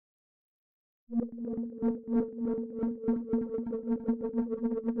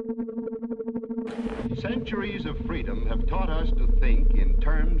Centuries of freedom have taught us to think in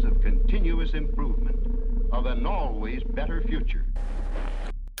terms of continuous improvement, of an always better future.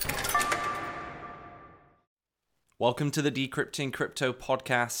 Welcome to the Decrypting Crypto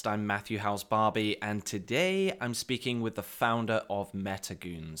podcast. I'm Matthew House-Barbie, and today I'm speaking with the founder of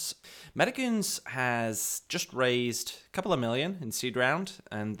Metagoons. Metagoons has just raised a couple of million in seed round,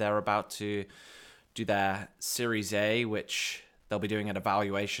 and they're about to do their Series A, which they'll be doing at a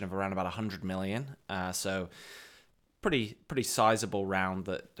valuation of around about 100 million. So pretty sizable round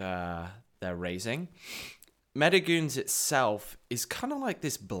that they're raising. Metagoons itself is kind of like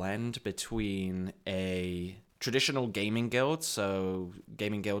this blend between a traditional gaming guilds, so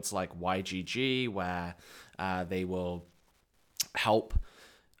gaming guilds like YGG, where they will help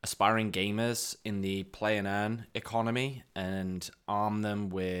aspiring gamers in the play and earn economy and arm them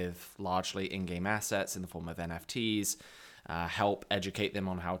with largely in-game assets in the form of NFTs, help educate them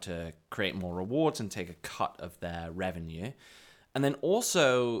on how to create more rewards and take a cut of their revenue. And then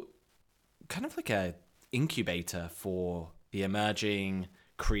also kind of like a incubator for the emerging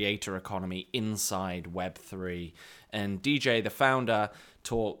creator economy inside web3. And DJ, the founder,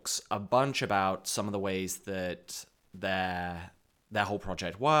 talks a bunch about some of the ways that their whole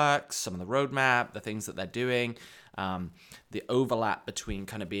project works, some of the roadmap, the things that they're doing, the overlap between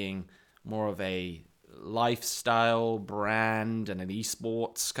kind of being more of a lifestyle brand and an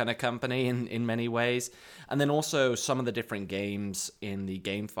esports kind of company in many ways. And then also some of the different games in the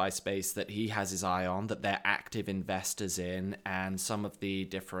GameFi space that he has his eye on, that they're active investors in, and some of the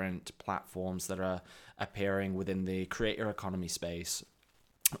different platforms that are appearing within the creator economy space.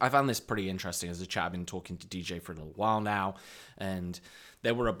 I found this pretty interesting as a chat. I've been talking to DJ for a little while now, and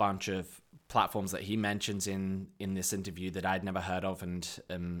there were a bunch of platforms that he mentions in this interview that I'd never heard of, and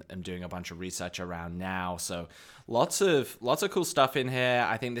am doing a bunch of research around now. So lots of cool stuff in here.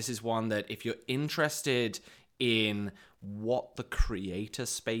 I think this is one that if you're interested in what the creator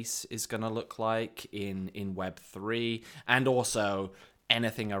space is going to look like in Web3, and also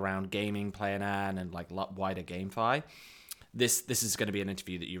anything around gaming, play and earn, and like wider GameFi, this is going to be an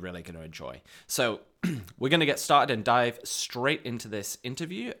interview that you're really going to enjoy. So we're going to get started and dive straight into this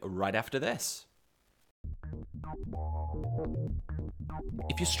interview right after this.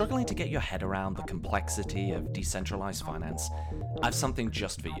 If you're struggling to get your head around the complexity of decentralized finance, I have something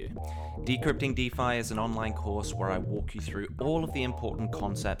just for you. Decrypting DeFi is an online course where I walk you through all of the important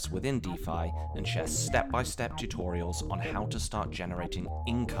concepts within DeFi and share step-by-step tutorials on how to start generating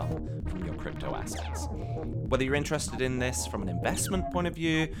income from your crypto assets. Whether you're interested in this from an investment point of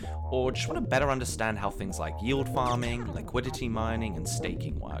view, or just want to better understand how things like yield farming, liquidity mining, and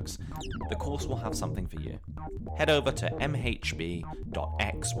staking works, the course will have something for you. Head over to mhb.xyz/DeFi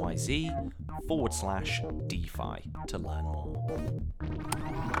to learn more.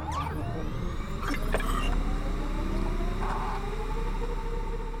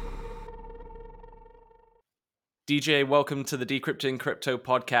 DJ, welcome to the Decrypting Crypto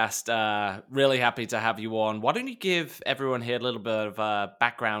podcast. Really happy to have you on. Why don't you give everyone here a little bit of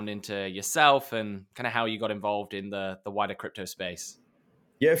background into yourself and kind of how you got involved in the wider crypto space?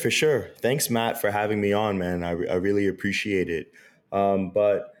 Yeah, for sure. Thanks, Matt, for having me on, man. I really appreciate it.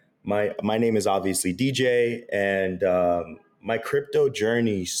 But my name is obviously DJ, and my crypto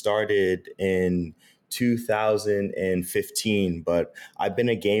journey started in 2015, but I've been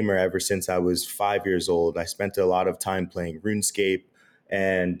a gamer ever since I was 5 years old. I spent a lot of time playing RuneScape,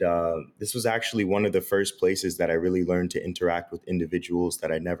 and this was actually one of the first places that I really learned to interact with individuals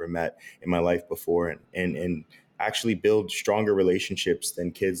that I never met in my life before, and actually build stronger relationships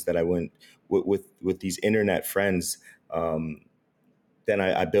than kids that I went with these internet friends. Then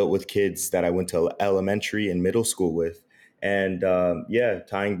I built with kids that I went to elementary and middle school with. And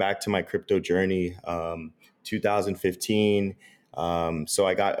tying back to my crypto journey, 2015. So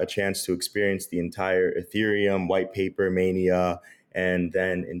I got a chance to experience the entire Ethereum white paper mania. And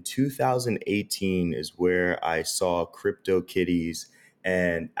then in 2018 is where I saw CryptoKitties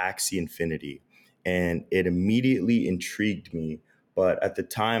and Axie Infinity. And it immediately intrigued me. But at the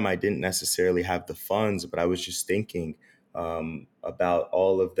time, I didn't necessarily have the funds, but I was just thinking about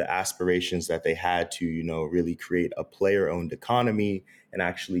all of the aspirations that they had to, really create a player-owned economy and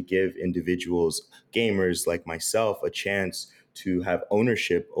actually give individuals, gamers like myself, a chance to have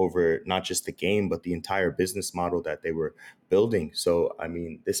ownership over not just the game, but the entire business model that they were building. So, I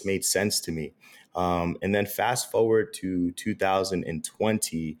mean, this made sense to me. And then fast forward to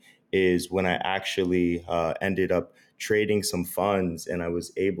 2020 is when I actually ended up trading some funds, and I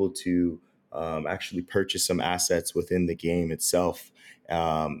was able to actually purchase some assets within the game itself,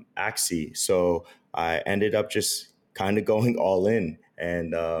 Axie. So I ended up just kind of going all in,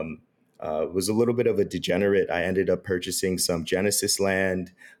 and was a little bit of a degenerate. I ended up purchasing some Genesis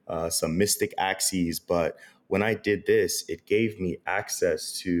land, some Mystic Axies, but when I did this, it gave me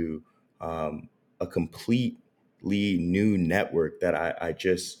access to a completely new network that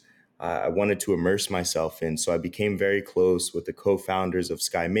I wanted to immerse myself in. So I became very close with the co-founders of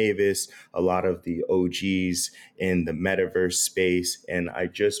Sky Mavis, a lot of the OGs in the metaverse space, and I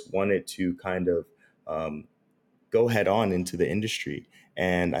just wanted to kind of um, go head on into the industry.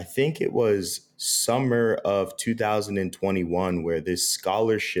 And I think it was summer of 2021 where this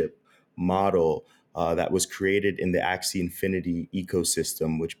scholarship model that was created in the Axie Infinity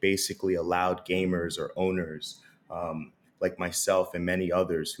ecosystem, which basically allowed gamers or owners like myself and many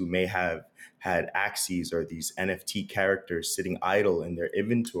others who may have had Axies or these NFT characters sitting idle in their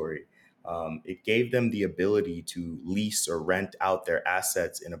inventory. It gave them the ability to lease or rent out their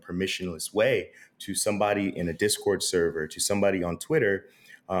assets in a permissionless way to somebody in a Discord server, to somebody on Twitter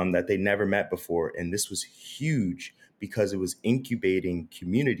that they never met before. And this was huge because it was incubating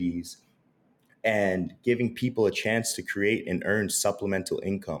communities and giving people a chance to create and earn supplemental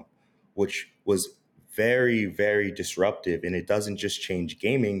income, which was very, very disruptive. And it doesn't just change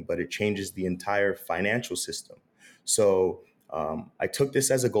gaming, but it changes the entire financial system. So I took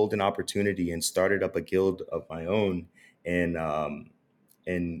this as a golden opportunity and started up a guild of my own in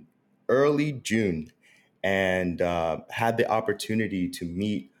in early June, and had the opportunity to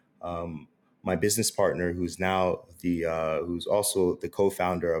meet my business partner, who's now who's also the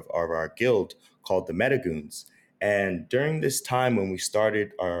co-founder of our guild called the Metagoons. And during this time when we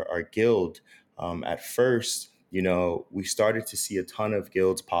started our guild, at first, we started to see a ton of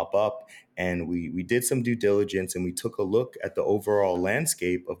guilds pop up, and we did some due diligence and we took a look at the overall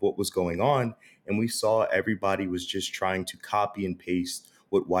landscape of what was going on, and we saw everybody was just trying to copy and paste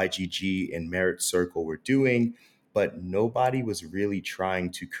what YGG and Merit Circle were doing, but nobody was really trying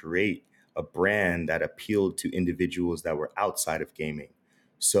to create a brand that appealed to individuals that were outside of gaming.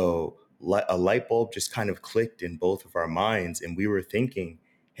 So a light bulb just kind of clicked in both of our minds, and we were thinking,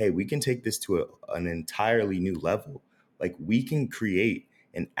 hey, we can take this to an entirely new level. Like, we can create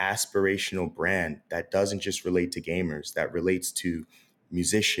an aspirational brand that doesn't just relate to gamers, that relates to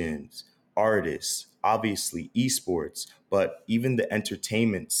musicians, artists, obviously esports, but even the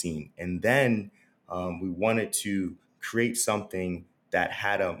entertainment scene. And then we wanted to create something that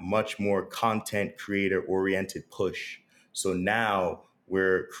had a much more content creator oriented push. So now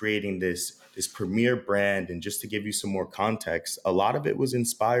we're creating this premier brand. And just to give you some more context, a lot of it was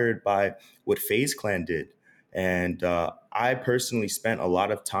inspired by what FaZe Clan did. And I personally spent a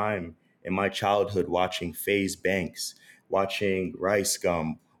lot of time in my childhood watching FaZe Banks, watching Rice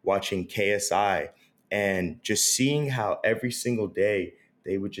Gum, watching KSI, and just seeing how every single day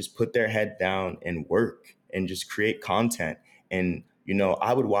they would just put their head down and work and just create content. And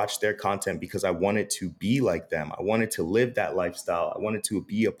I would watch their content because I wanted to be like them. I wanted to live that lifestyle. I wanted to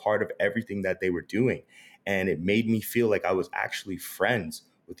be a part of everything that they were doing. And it made me feel like I was actually friends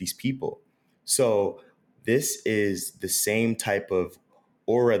with these people. So this is the same type of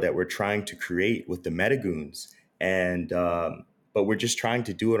aura that we're trying to create with the Metagoons. And but we're just trying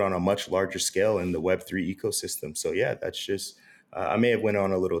to do it on a much larger scale in the Web3 ecosystem. So yeah, that's just I may have went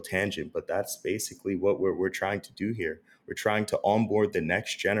on a little tangent, but that's basically what we're trying to do here. We're trying to onboard the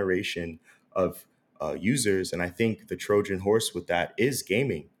next generation of users, and I think the Trojan horse with that is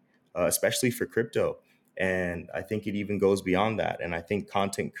gaming, especially for crypto. And I think it even goes beyond that. And I think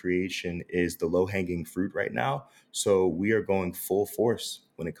content creation is the low hanging fruit right now. So we are going full force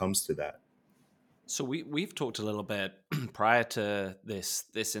when it comes to that. So we've talked a little bit prior to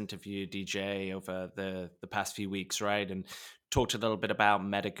this interview, DJ, over the past few weeks, right? And talked a little bit about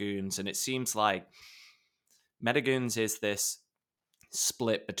Metagoons, and it seems like Metagoons is this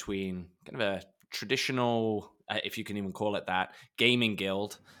split between kind of a traditional, if you can even call it that, gaming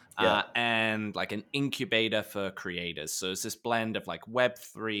guild, Yeah. and like an incubator for creators. So it's this blend of like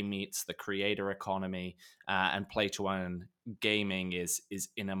Web3 meets the creator economy, and play to earn gaming is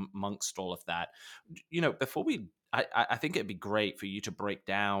in amongst all of that. Before I think it'd be great for you to break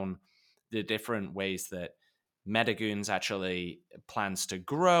down the different ways that Metagoons actually plans to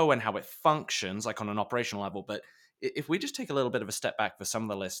grow and how it functions, like on an operational level. But if we just take a little bit of a step back for some of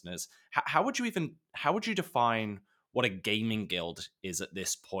the listeners, how would you define what a gaming guild is at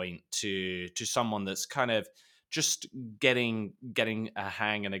this point to someone that's kind of just getting a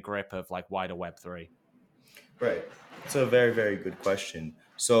hang and a grip of like wider Web3? Right. It's a very, very good question.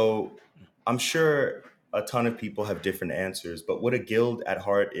 So I'm sure a ton of people have different answers, but what a guild at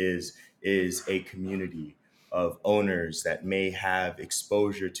heart is a community of owners that may have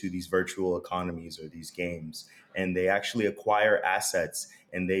exposure to these virtual economies or these games, and they actually acquire assets,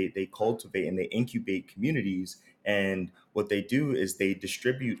 and they cultivate and they incubate communities. And what they do is they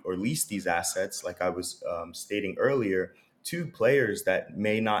distribute or lease these assets, like I was stating earlier, to players that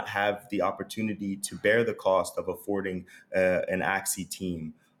may not have the opportunity to bear the cost of affording an Axie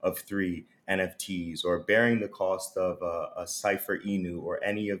team of 3 NFTs, or bearing the cost of a Cypher Inu or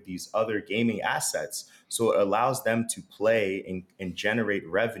any of these other gaming assets. So it allows them to play and generate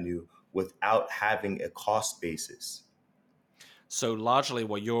revenue without having a cost basis. So largely,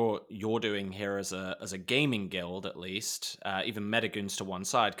 what you're doing here as a gaming guild, at least, even Metagoons to one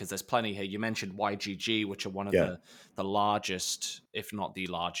side, because there's plenty here. You mentioned YGG, which are one of Yeah. the largest, if not the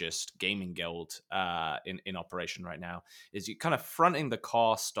largest, gaming guild in operation right now. Is you kind of fronting the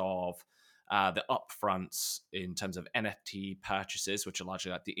cost of the upfronts in terms of NFT purchases, which are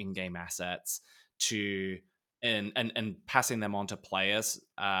largely like the in-game assets, to and passing them on to players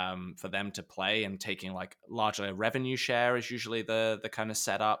for them to play, and taking like largely a revenue share is usually the kind of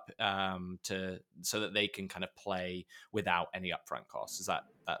setup to so that they can kind of play without any upfront costs. Is that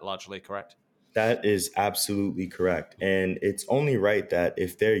largely correct? That is absolutely correct. And it's only right that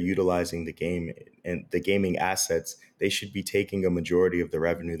if they're utilizing the game and the gaming assets, they should be taking a majority of the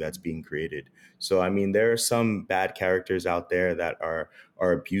revenue that's being created. So, I mean, there are some bad characters out there that are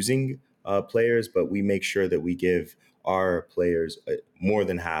abusing players, but we make sure that we give our players more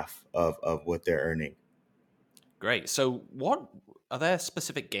than half of what they're earning. Great. So, what are there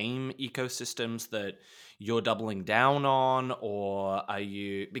specific game ecosystems that you're doubling down on, or are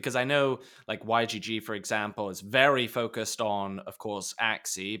you? Because I know, like YGG, for example, is very focused on, of course,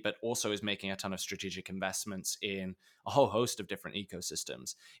 Axie, but also is making a ton of strategic investments in a whole host of different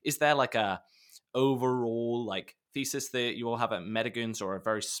ecosystems. Is there like a overall like thesis that you all have at Metagoons, or a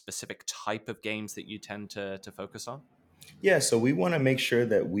very specific type of games that you tend to focus on? Yeah, so we want to make sure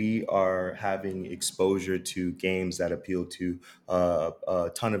that we are having exposure to games that appeal to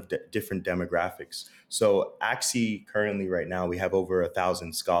a ton of different demographics. So, Axie currently, right now, we have over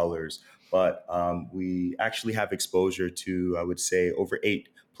 1,000 scholars, but we actually have exposure to, I would say, over 8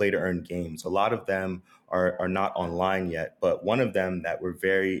 play to earn games. A lot of them are not online yet, but one of them that we're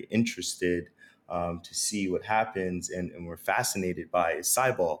very interested to see what happens, and we're fascinated by, is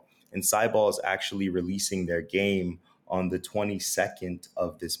Cyball. And Cyball is actually releasing their game on the 22nd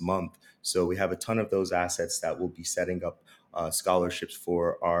of this month. So we have a ton of those assets that will be setting up scholarships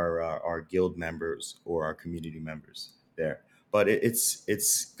for our guild members or our community members there. But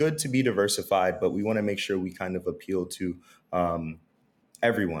it's good to be diversified, but we want to make sure we kind of appeal to um,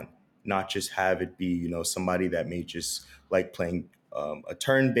 everyone, not just have it be, somebody that may just like playing a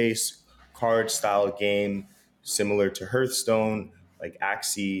turn-based card style game similar to Hearthstone, like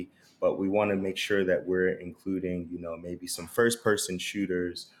Axie, but we want to make sure that we're including, maybe some first-person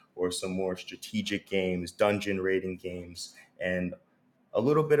shooters or some more strategic games, dungeon raiding games, and a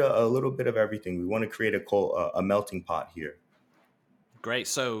little bit of everything. We want to create a melting pot here. Great.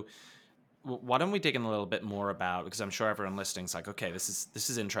 So, why don't we dig in a little bit more about, because I'm sure everyone listening is like, okay, this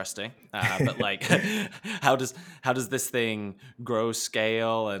is interesting, but like, how does this thing grow,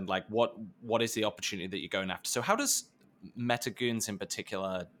 scale, and like what is the opportunity that you're going after? So how does Metagoons in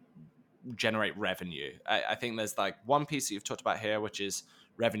particular generate revenue? I think there's like one piece that you've talked about here, which is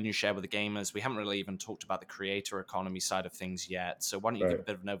revenue share with the gamers. We haven't really even talked about the creator economy side of things yet. So why don't you give Right. a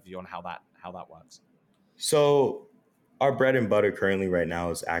bit of an overview on how that works? So our bread and butter currently right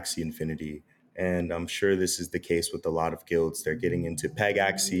now is Axie Infinity. And I'm sure this is the case with a lot of guilds. They're getting into Peg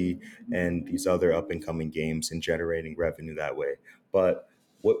Axie and these other up and coming games and generating revenue that way. But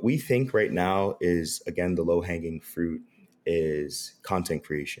what we think right now is, again, the low hanging fruit is content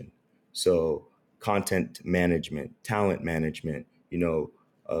creation. So, content management, talent management,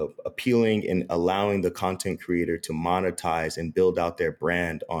 appealing and allowing the content creator to monetize and build out their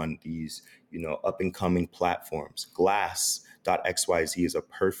brand on these, up and coming platforms. Glass.xyz is a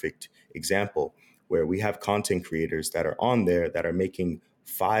perfect example where we have content creators that are on there that are making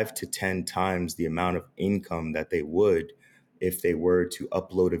 5 to 10 times the amount of income that they would if they were to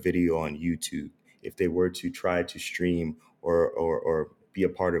upload a video on YouTube, if they were to try to stream or be a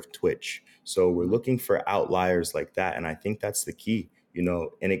part of Twitch. So we're looking for outliers like that. And I think that's the key,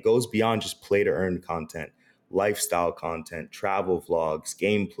 and it goes beyond just play to earn content, lifestyle content, travel vlogs,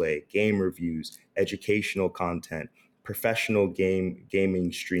 gameplay, game reviews, educational content, professional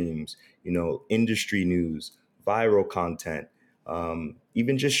gaming streams, industry news, viral content,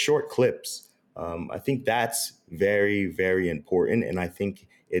 even just short clips. I think that's very, very important. And I think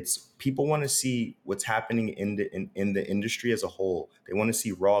It's people want to see what's happening in the industry as a whole. They want to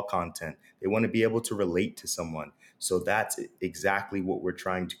see raw content. They want to be able to relate to someone. So that's exactly what we're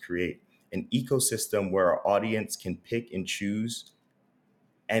trying to create, an ecosystem where our audience can pick and choose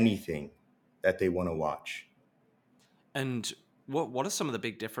anything that they want to watch. And what are some of the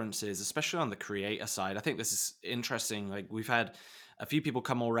big differences, especially on the creator side? I think this is interesting. Like we've had a few people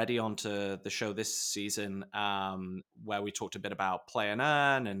come already onto the show this season, where we talked a bit about play and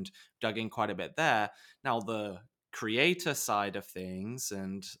earn and dug in quite a bit there. Now the creator side of things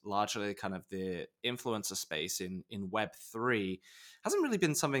and largely kind of the influencer space in Web3 hasn't really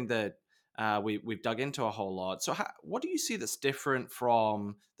been something that we've dug into a whole lot. So, what do you see that's different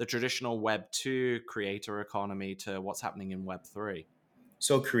from the traditional Web 2 creator economy to what's happening in Web 3?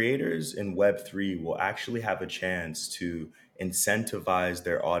 So creators in Web3 will actually have a chance to incentivize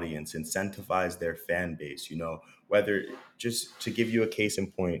their audience, incentivize their fan base, whether, just to give you a case in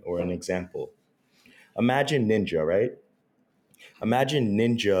point or an example. Imagine Ninja, right? Imagine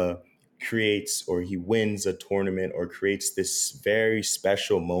Ninja creates or he wins a tournament or creates this very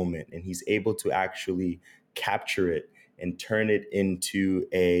special moment, and he's able to actually capture it and turn it into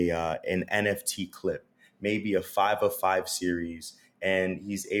an NFT clip, maybe a 5 of 5 series, and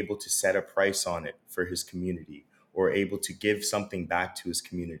he's able to set a price on it for his community or able to give something back to his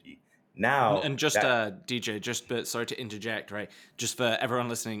community. Now And just that DJ, just but sorry to interject, right? Just for everyone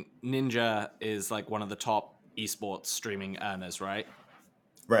listening, Ninja is like one of the top esports streaming earners, right?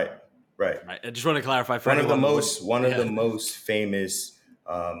 right, right. Right. I just want to clarify for One of the anyone that wouldn't. most one of the Yeah. most famous,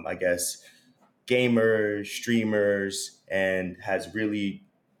 I guess, gamers, streamers, and has really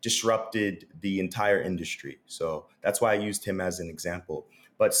disrupted the entire industry. So that's why I used him as an example.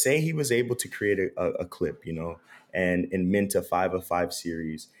 But say he was able to create a clip, and mint a 5 of 5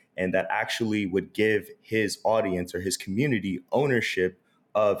 series, and that actually would give his audience or his community ownership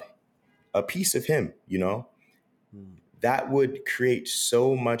of a piece of him. Hmm. That would create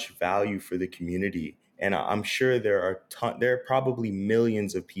so much value for the community. And I'm sure there are probably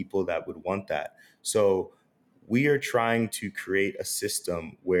millions of people that would want that. So we are trying to create a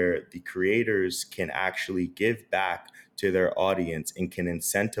system where the creators can actually give back to their audience and can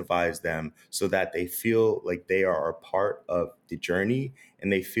incentivize them so that they feel like they are a part of the journey,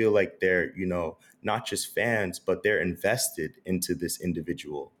 and they feel like they're, not just fans, but they're invested into this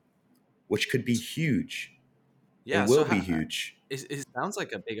individual, which could be huge Yeah. and So will be huge. it sounds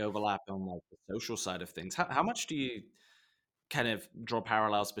like a big overlap on like the social side of things. How much do you kind of draw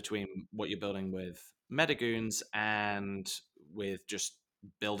parallels between what you're building with Metagoons and with just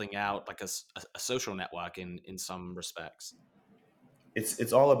building out like a social network in some respects?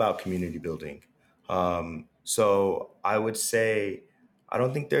 It's all about community building. So I would say I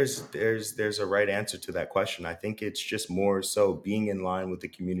don't think there's a right answer to that question. I think it's just more so being in line with the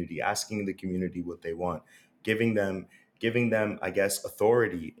community, asking the community what they want, giving them giving them, I guess,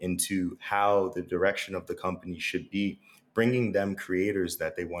 authority into how the direction of the company should be, bringing them creators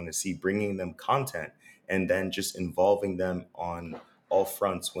that they want to see, bringing them content, and then just involving them on all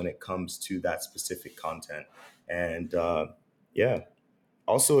fronts when it comes to that specific content. And yeah,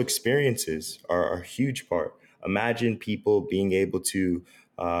 also experiences are a huge part. Imagine people being able to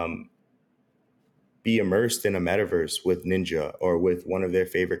um, be immersed in a metaverse with Ninja or with one of their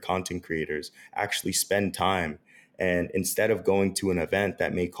favorite content creators, actually spend time. And instead of going to an event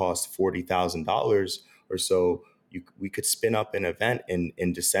that may cost $40,000 or so, we could spin up an event in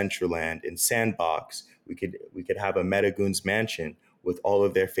Decentraland, in Sandbox. We could have a Metagoons mansion with all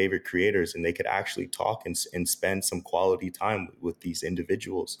of their favorite creators, and they could actually talk and spend some quality time with these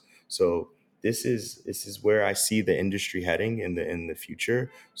individuals. So this is where I see the industry heading in the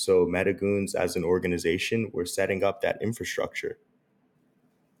future. So Metagoons as an organization, we're setting up that infrastructure.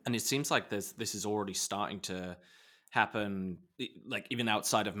 And it seems like this is already starting to happen, like even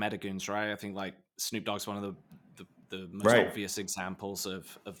outside of Metagoons, right? I think like Snoop Dogg's one of the most Right. obvious examples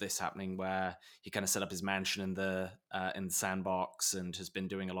of this happening, where he kind of set up his mansion in the sandbox and has been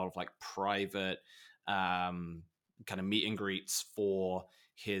doing a lot of like private kind of meet and greets for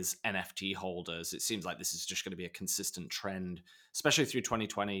his NFT holders. It seems like this is just going to be a consistent trend, especially through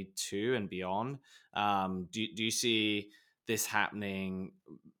 2022 and beyond. Do you see this happening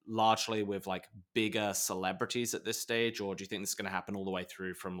largely with like bigger celebrities at this stage, or do you think this is going to happen all the way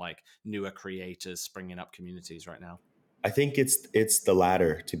through from like newer creators springing up communities right now? I think it's the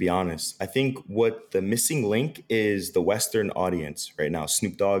latter, to be honest. I think what the missing link is the Western audience right now.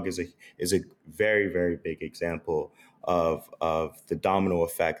 Snoop Dogg is a very, very big example of the domino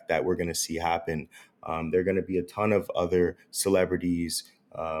effect that we're going to see happen. There are going to be a ton of other celebrities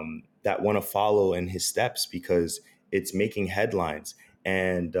that want to follow in his steps because it's making headlines.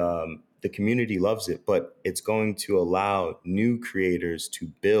 and the community loves it, but it's going to allow new creators to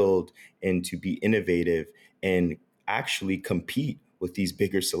build and to be innovative and actually compete with these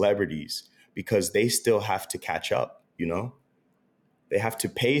bigger celebrities because they still have to catch up, you know? They have to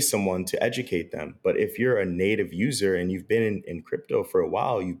pay someone to educate them. But if you're a native user and you've been in crypto for a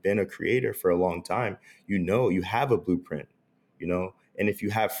while, you've been a creator for a long time, you know, you have a blueprint, you know? And if you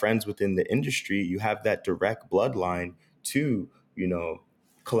have friends within the industry, you have that direct bloodline to, you know,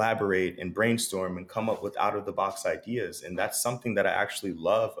 collaborate and brainstorm and come up with out of the box ideas. And that's something that I actually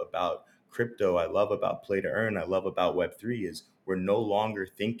love about crypto. I love about play to earn. I love about Web3 is we're no longer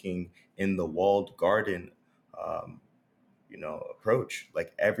thinking in the walled garden um, approach.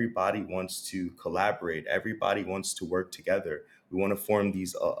 Like everybody wants to collaborate, everybody wants to work together. We want to form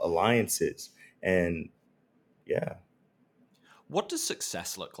these alliances. And yeah. What does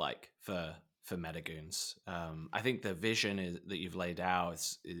success look like for Metagoons? I think the vision that you've laid out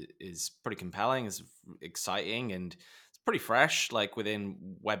is pretty compelling, is exciting, and it's pretty fresh. Like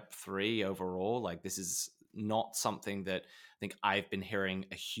within Web3 overall, like this is not something that I think I've been hearing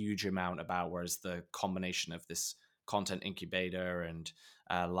a huge amount about. Whereas the combination of this content incubator and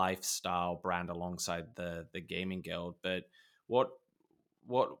lifestyle brand alongside the gaming guild, but what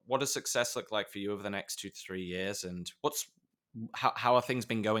what does success look like for you over the next 2 to 3 years, and how are things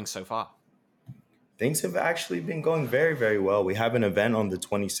been going so far? Things have actually been going very, very well. We have an event on the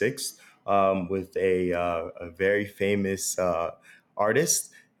 26th with a very famous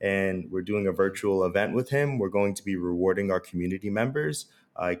artist, and we're doing a virtual event with him. We're going to be rewarding our community members.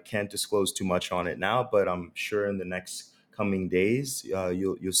 I can't disclose too much on it now, but I'm sure in the next coming days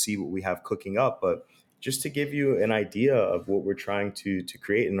you'll see what we have cooking up. But just to give you an idea of what we're trying to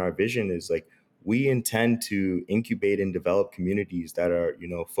create in our vision is like we intend to incubate and develop communities that are,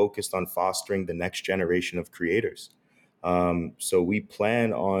 focused on fostering the next generation of creators. So we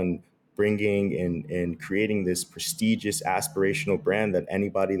plan on bringing and creating this prestigious aspirational brand that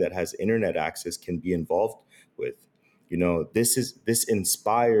anybody that has internet access can be involved with. This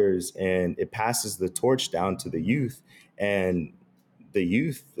inspires and it passes the torch down to the youth, and the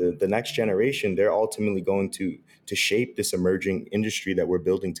youth, the next generation, they're ultimately going to shape this emerging industry that we're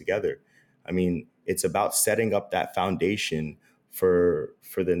building together. I mean, it's about setting up that foundation for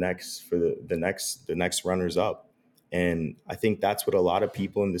the next runners up. And I think that's what a lot of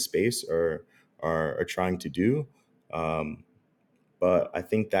people in the space are trying to do. Um, but I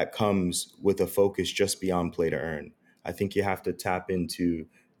think that comes with a focus just beyond play to earn. I think you have to tap into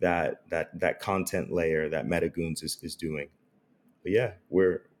that content layer that Metagoons is doing. But yeah,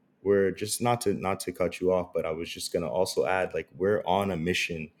 we're just not to cut you off, but I was just gonna also add, like, we're on a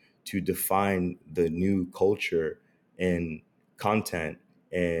mission to define the new culture in content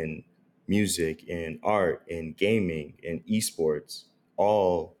and music and art and gaming and esports,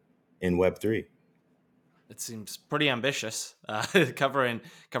 all in Web3. It seems pretty ambitious, covering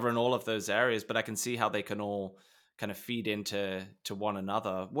all of those areas, but I can see how they can all kind of feed into one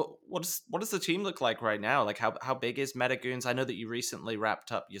another. What does the team look like right now? Like how big is Metagoons? I know that you recently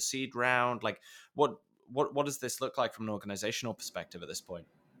wrapped up your seed round. Like what what does this look like from an organizational perspective at this point?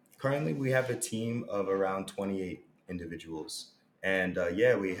 Currently, we have a team of around 28 individuals. And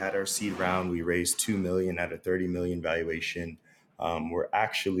yeah, we had our seed round. We raised 2 million at a 30 million valuation. We're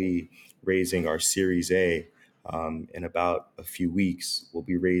actually raising our Series A in about a few weeks. We'll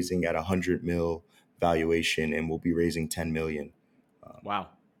be raising at a 100 mil valuation, and we'll be raising 10 million. Um, Wow.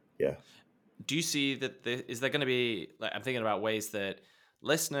 yeah. Do you see that is there going to be, like, I'm thinking about ways that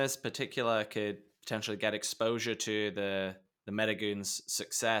listeners particular could potentially get exposure to the Metagoons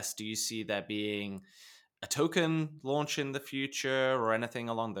success? Do you see there being a token launch in the future or anything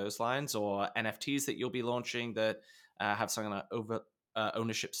along those lines, or NFTs that you'll be launching that have some kind of over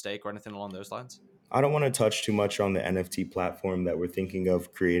ownership stake or anything along those lines? I don't want to touch too much on the NFT platform that we're thinking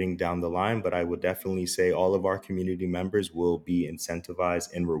of creating down the line, but I would definitely say all of our community members will be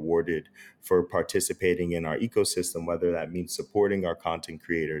incentivized and rewarded for participating in our ecosystem, whether that means supporting our content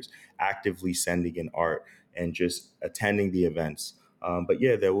creators, actively sending in art, and just attending the events. But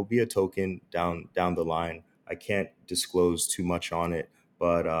yeah, there will be a token down the line. I can't disclose too much on it,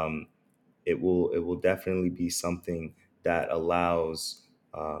 but it will definitely be something that allows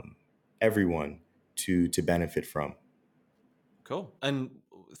everyone to benefit from. Cool. And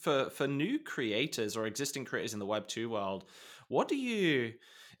for new creators or existing creators in the Web 2 world, what do you,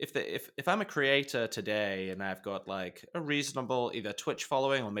 if I'm a creator today and I've got like a reasonable either Twitch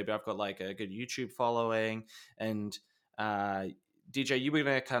following or maybe I've got like a good YouTube following, and uh DJ, you were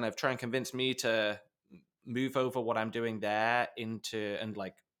gonna kind of try and convince me to move over what I'm doing there into and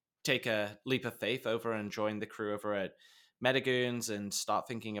like take a leap of faith over and join the crew over at Metagoons and start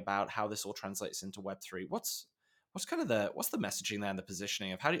thinking about how this all translates into Web3, what's kind of what's the messaging there and the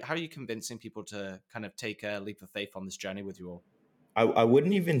positioning of how are you convincing people to kind of take a leap of faith on this journey with you all? I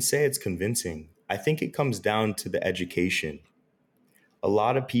wouldn't even say it's convincing. I think it comes down to the education. A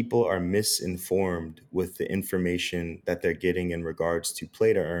lot of people are misinformed with the information that they're getting in regards to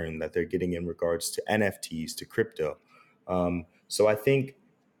play to earn, that they're getting in regards to NFTs, to crypto. So I think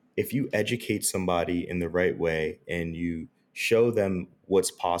if you educate somebody in the right way and you show them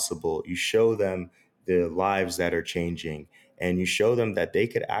what's possible, you show them the lives that are changing, and you show them that they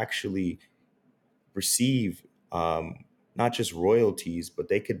could actually receive not just royalties, but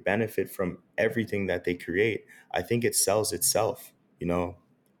they could benefit from everything that they create. I think it sells itself, you know,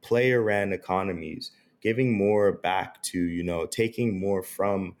 player ran economies, giving more back to, taking more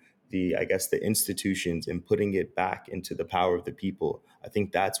from I guess, the institutions and putting it back into the power of the people. I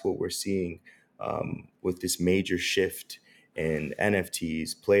think that's what we're seeing with this major shift in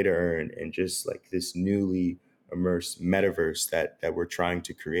NFTs, play to earn, and just like this newly immersed metaverse that we're trying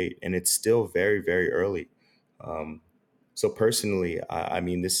to create, and it's still very, very early. Um, so personally, I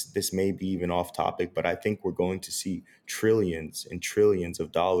mean, this may be even off topic, but I think we're going to see trillions and trillions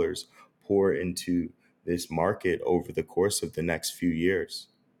of dollars pour into this market over the course of the next few years.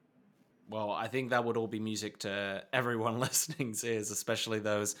 Well, I think that would all be music to everyone listening's ears, especially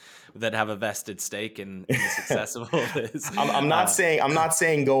those that have a vested stake in the success of all this. I'm not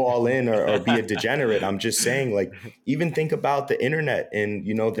saying go all in or be a degenerate. I'm just saying, like, even think about the internet in,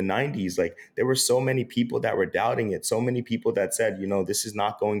 the 90s. Like, there were so many people that were doubting it, so many people that said, this is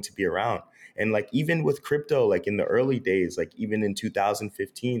not going to be around. And like, even with crypto, like in the early days, like even in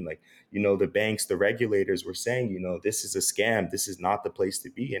 2015, like, the banks, the regulators were saying, this is a scam, this is not the place to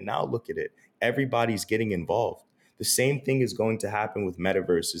be. And now look at it, everybody's getting involved. The same thing is going to happen with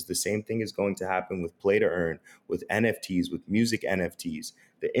metaverses. The same thing is going to happen with play to earn, with NFTs, with music NFTs.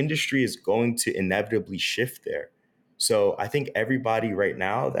 The industry is going to inevitably shift there. So I think everybody right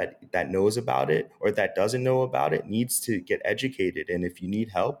now that knows about it or that doesn't know about it needs to get educated. And if you need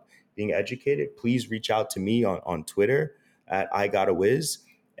help being educated, please reach out to me on Twitter at I Got a Wiz.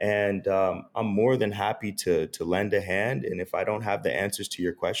 And I'm more than happy to lend a hand. And if I don't have the answers to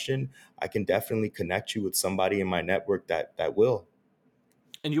your question, I can definitely connect you with somebody in my network that will.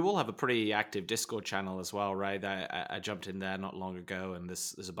 And you all have a pretty active Discord channel as well, right? I jumped in there not long ago, and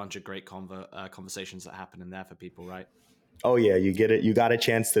there's a bunch of great conversations that happen in there for people, right? Oh yeah, you get it. You got a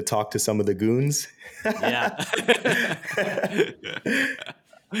chance to talk to some of the goons. Yeah.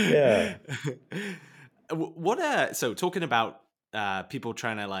 Yeah. So talking about people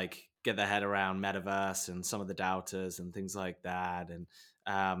trying to like get their head around metaverse and some of the doubters and things like that, and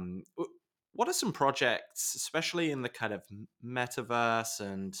what are some projects, especially in the kind of metaverse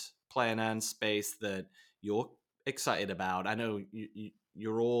and play and earn space, that you're excited about? I know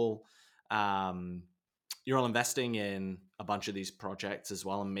um, you're all investing in a bunch of these projects as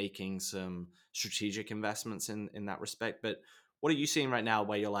well and making some strategic investments in that respect. But what are you seeing right now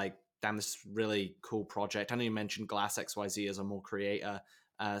where you're like, damn, this is really cool project? I know you mentioned Glass XYZ as a more creator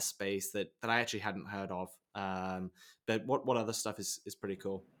space that I actually hadn't heard of. But what other stuff is pretty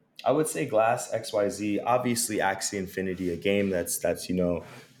cool? I would say Glass XYZ, obviously Axie Infinity, a game that's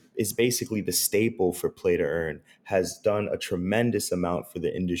is basically the staple for play to earn, has done a tremendous amount for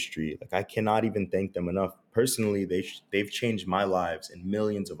the industry. Like, I cannot even thank them enough. Personally, they've changed my lives and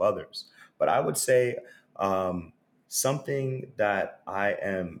millions of others. But I would say something that I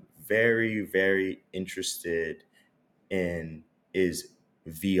am very, very interested in is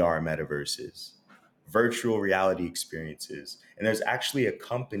VR metaverses, virtual reality experiences. And there's actually a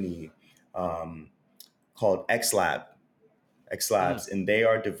company um, called X Mm. Labs, and they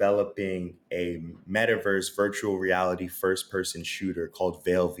are developing a metaverse virtual reality first person shooter called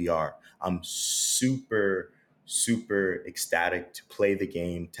Veil VR. I'm super, super ecstatic to play the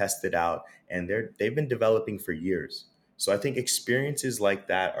game, test it out, and they've been developing for years. So I think experiences like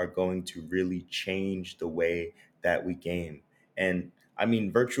that are going to really change the way that we game. And I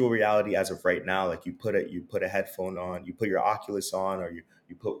mean, virtual reality as of right now, like you put a headphone on, you put your Oculus on, or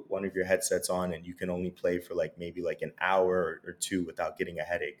you put one of your headsets on, and you can only play for like maybe like an hour or two without getting a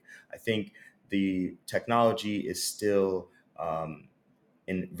headache. I think the technology is still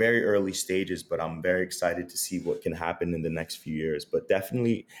in very early stages, but I'm very excited to see what can happen in the next few years. But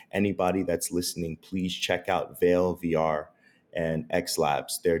definitely, anybody that's listening, please check out Veil VR and X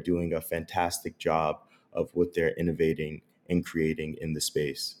Labs. They're doing a fantastic job of what they're innovating and creating in the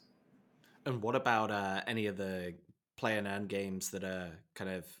space. And what about any of the play and earn games that are kind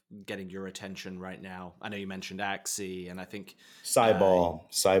of getting your attention right now? I know you mentioned Axie, and I think uh, Cyball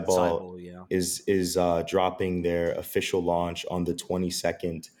Cybele, yeah. is dropping their official launch on the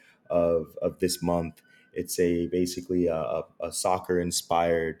 22nd of this month. It's a basically a soccer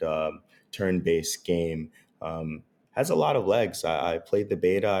inspired turn based game. Has a lot of legs. I played the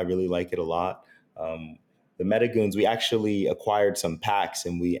beta. I really like it a lot. Um, the Metagoons, we actually acquired some packs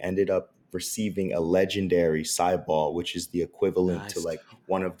and we ended up receiving a legendary Cyball, which is the equivalent to Nice. like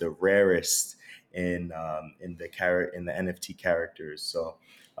one of the rarest in the NFT characters. So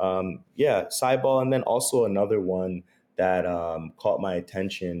yeah, Cyball, and then also another one that caught my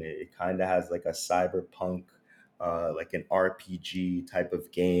attention. It kind of has like a cyberpunk, like an RPG type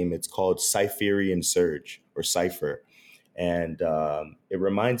of game. It's called Cypherian Surge or Cypher. And it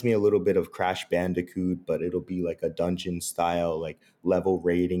reminds me a little bit of Crash Bandicoot, but it'll be like a dungeon style, like level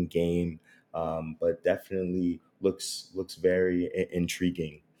rating game. But definitely looks very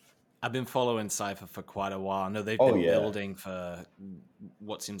intriguing. I've been following Cypher for quite a while. I know they've Oh been yeah. building for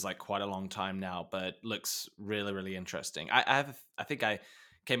what seems like quite a long time now, but looks really, really interesting. I think I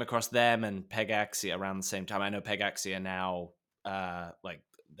came across them and Pegaxia around the same time. I know Pegaxia now, like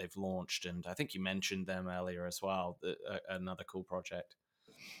they've launched, and I think you mentioned them earlier as well. Another cool project.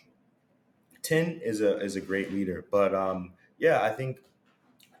 Tin is a great leader, but yeah, I think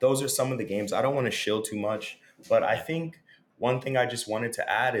those are some of the games. I don't want to shill too much, but I Yeah. think one thing I just wanted to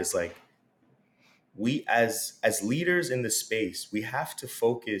add is like we as leaders in the space, we have to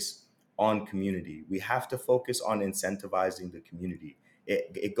focus on community. We have to focus on incentivizing the community.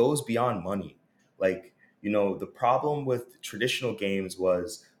 It goes beyond money. Like, the problem with traditional games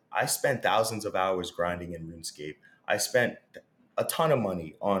was I spent thousands of hours grinding in RuneScape. I spent a ton of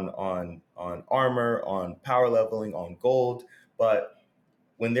money on armor, on power leveling, on gold, but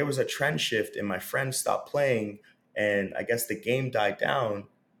when there was a trend shift and my friends stopped playing and I guess the game died down,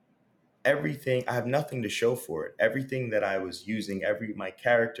 everything, I have nothing to show for it. Everything that I was using, every my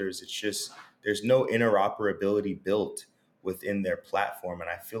characters, it's just there's no interoperability built within their platform, and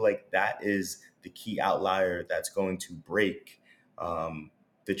I feel like that is the key outlier that's going to break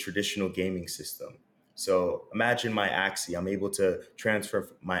the traditional gaming system. So imagine my Axie. I'm able to transfer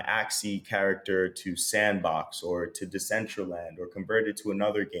my Axie character to Sandbox or to Decentraland or convert it to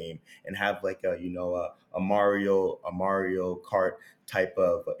another game and have like a Mario Kart type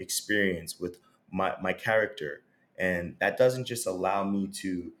of experience with my character. And that doesn't just allow me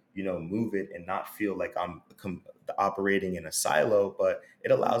to move it and not feel like I'm operating in a silo, but it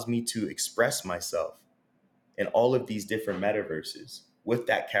allows me to express myself in all of these different metaverses with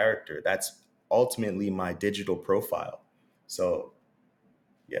that character. That's ultimately my digital profile. So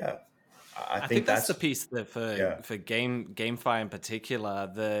yeah, I I think think that's the that's piece that yeah. for GameFi in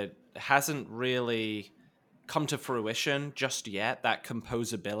particular that hasn't really come to fruition just yet. That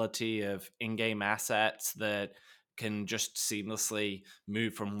composability of in-game assets that can just seamlessly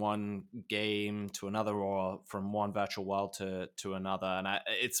move from one game to another or from one virtual world to another. And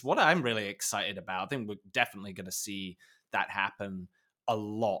it's what I'm really excited about. I think we're definitely going to see that happen a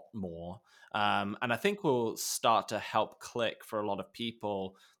lot more. And I think we'll start to help click for a lot of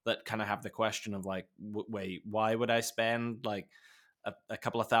people that kind of have the question of like, wait, why would I spend like a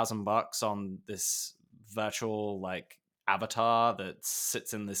couple of $1,000 on this virtual like avatar that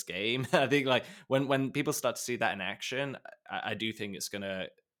sits in this game? I think like when people start to see that in action, I do think it's gonna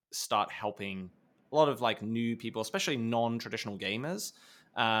start helping a lot of like new people, especially non-traditional gamers,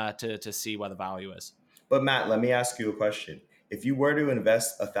 to see where the value is. But Matt, let me ask you a question. If you were to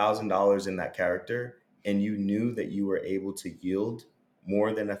invest $1,000 in that character and you knew that you were able to yield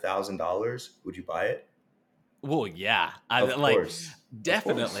more than $1,000, would you buy it? Well, yeah, I Of like course. Of course.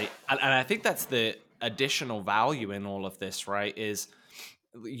 definitely, and I think that's the additional value in all of this, right? Is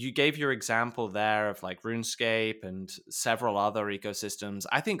you gave your example there of like RuneScape and several other ecosystems.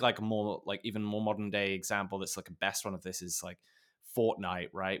 I think like a more like even more modern day example that's like a best one of this is like Fortnite,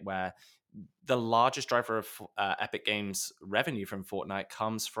 right? Where the largest driver of Epic Games revenue from Fortnite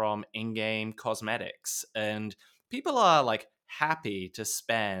comes from in-game cosmetics, and people are like happy to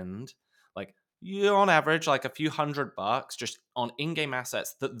spend like on average like a few $100 just on in-game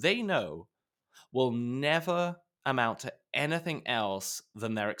assets that they know will never amount to anything else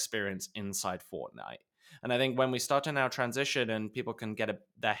than their experience inside Fortnite. And I think when we start to now transition and people can get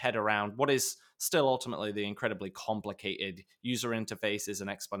their head around what is still ultimately the incredibly complicated user interfaces and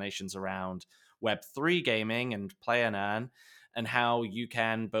explanations around web3 gaming and play and earn, and how you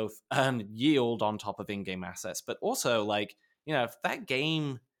can both earn yield on top of in-game assets, but also like, if that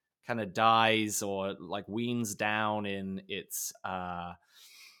game kind of dies or like weans down in its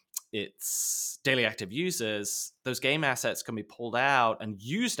its daily active users, those game assets can be pulled out and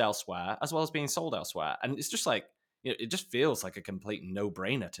used elsewhere, as well as being sold elsewhere. And it's just like, it just feels like a complete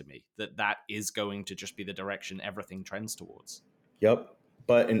no-brainer to me that is going to just be the direction everything trends towards. Yep.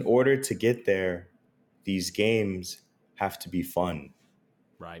 But in order to get there, these games have to be fun,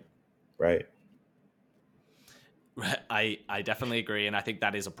 Right. right? I definitely agree, and I think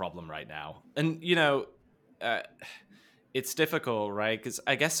that is a problem right now. And uh, it's difficult, right? Because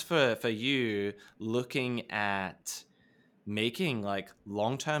I guess for you, looking at making like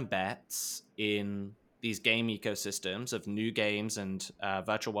long-term bets in these game ecosystems of new games and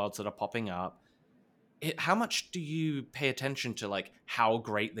virtual worlds that are popping up, how much do you pay attention to like how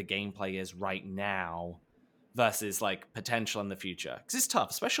great the gameplay is right now versus like potential in the future? Because it's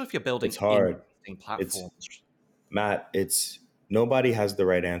tough, especially if you're building It's hard. interesting It's platforms. Matt, it's nobody has the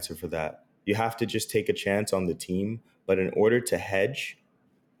right answer for that. You have to just take a chance on the team, but in order to hedge,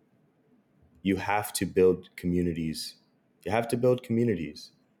 you have to build communities. You have to build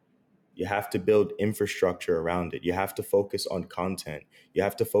communities. You have to build infrastructure around it. You have to focus on content. You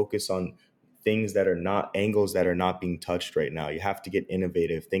have to focus on things that are not angles that are not being touched right now. You have to get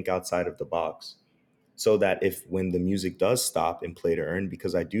innovative, think outside of the box. So that if when the music does stop in play to earn,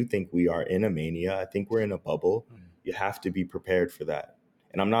 because I do think we are in a mania, I think we're in a bubble, you have to be prepared for that.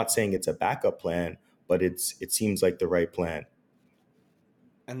 And I'm not saying it's a backup plan, but it seems like the right plan.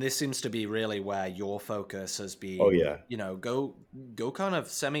 And this seems to be really where your focus has Oh been, yeah. go kind of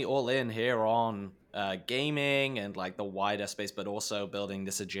semi all in here on gaming and like the wider space, but also building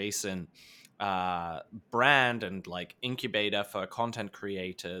this adjacent brand and like incubator for content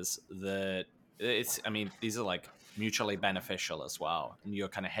creators that I mean, these are like mutually beneficial as well. And you're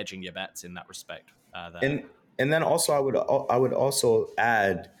kind of hedging your bets in that respect there. And then also I would also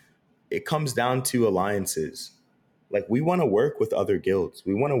add, it comes down to alliances. Like we want to work with other guilds.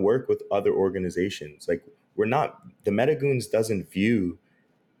 We want to work with other organizations. Like we're not, the Metagoons doesn't view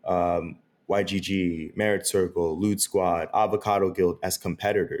YGG, Merit Circle, Loot Squad, Avocado Guild as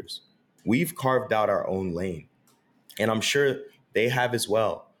competitors. We've carved out our own lane, and I'm sure they have as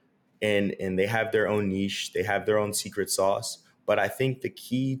well. And they have their own niche, they have their own secret sauce. But I think the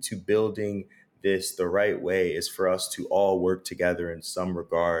key to building this the right way is for us to all work together in some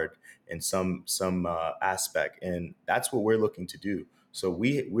regard, in some aspect, and that's what we're looking to do. So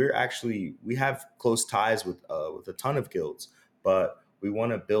we have close ties with a ton of guilds, but we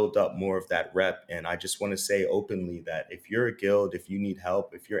want to build up more of that rep. And I just want to say openly that if you're a guild, if you need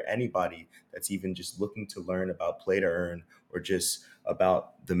help, if you're anybody that's even just looking to learn about play to earn or just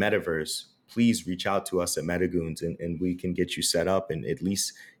about the metaverse, please reach out to us at Metagoons, and we can get you set up and at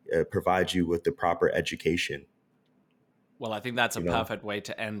least provide you with the proper education. Well, I think that's a perfect way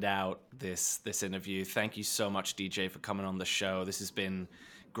to end out this interview. Thank you so much, DJ, for coming on the show. This has been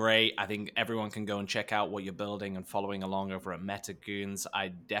great. I think everyone can go and check out what you're building and following along over at Metagoons. I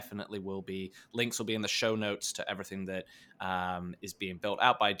definitely will be. Links will be in the show notes to everything that is being built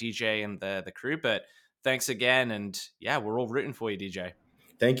out by DJ and the crew. But thanks again. And yeah, we're all rooting for you, DJ.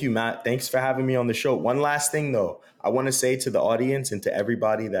 Thank you, Matt. Thanks for having me on the show. One last thing, though, I want to say to the audience and to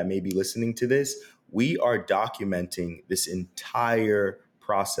everybody that may be listening to this, we are documenting this entire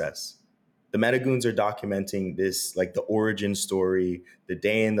process. The Metagoons are documenting this, like the origin story, the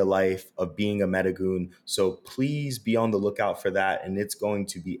day in the life of being a Metagoon. So please be on the lookout for that. And it's going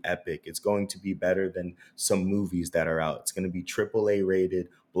to be epic. It's going to be better than some movies that are out. It's going to be AAA rated,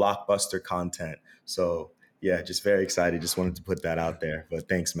 blockbuster content. So yeah, just very excited. Just wanted to put that out there. But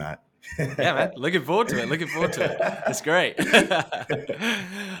thanks, Matt. Yeah, man. Looking forward to it. It's great.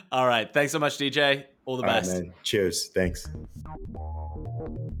 All right. Thanks so much, DJ. All the best. All right, man. Cheers. Thanks.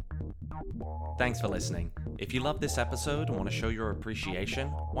 Thanks for listening. If you love this episode and want to show your appreciation,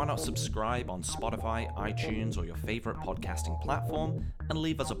 why not subscribe on Spotify, iTunes, or your favorite podcasting platform and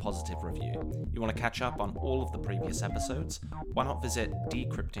leave us a positive review. You want to catch up on all of the previous episodes? Why not visit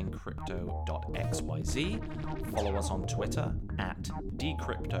decryptingcrypto.xyz, follow us on Twitter at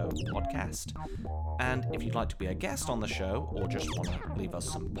decryptopodcast, and if you'd like to be a guest on the show or just want to leave us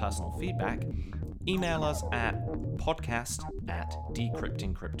some personal feedback, email us at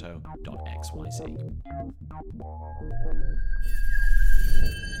podcast@decryptingcrypto.xyz.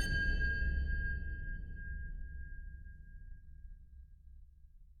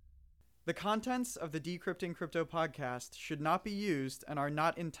 The contents of the Decrypting Crypto podcast should not be used and are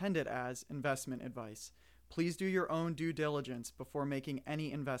not intended as investment advice. Please do your own due diligence before making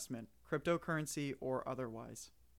any investment, cryptocurrency or otherwise.